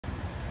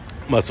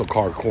Muscle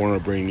Car Corner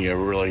bringing you a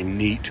really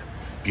neat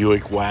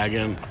Buick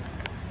wagon.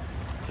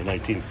 It's a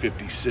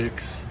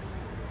 1956.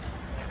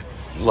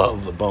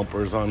 Love the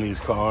bumpers on these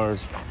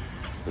cars.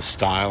 The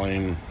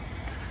styling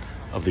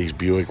of these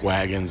Buick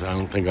wagons. I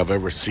don't think I've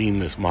ever seen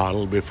this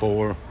model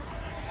before.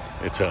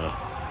 It's a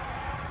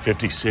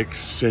 56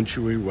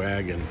 Century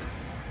wagon.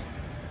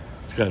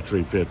 It's got a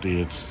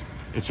 350. It's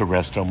a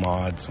resto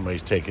mod.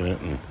 Somebody's taken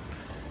it and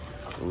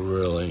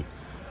really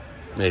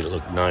made it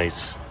look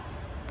nice.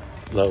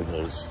 Love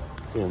those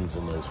fins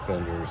and those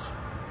fenders.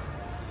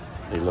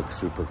 They look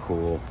super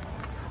cool.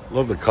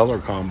 Love the color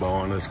combo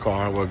on this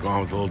car. I would have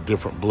gone with a little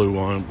different blue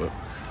on, but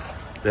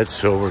that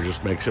silver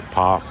just makes it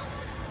pop.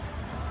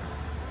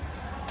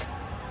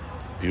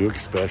 Buick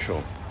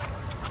Special.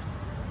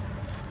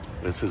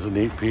 This is a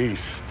neat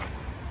piece.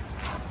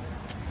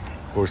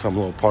 Of course, I'm a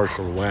little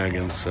partial to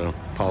wagons, so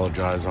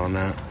apologize on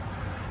that.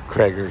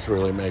 Kragers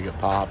really make it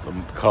pop. The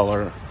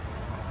color.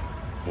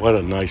 What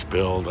a nice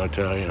build, I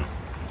tell you.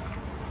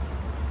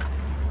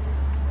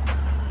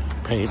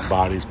 Paint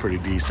body's pretty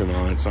decent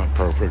on it. It's not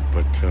perfect,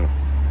 but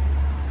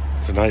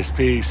it's a nice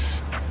piece.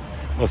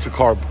 Muscle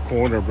Car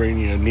Corner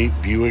bringing you a neat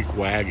Buick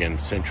wagon,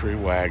 Century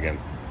wagon.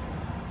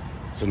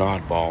 It's an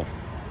oddball.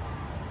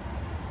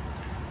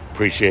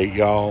 Appreciate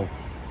y'all.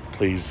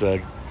 Please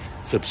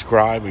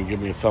subscribe and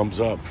give me a thumbs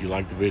up if you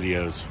like the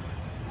videos.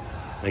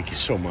 Thank you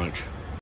so much.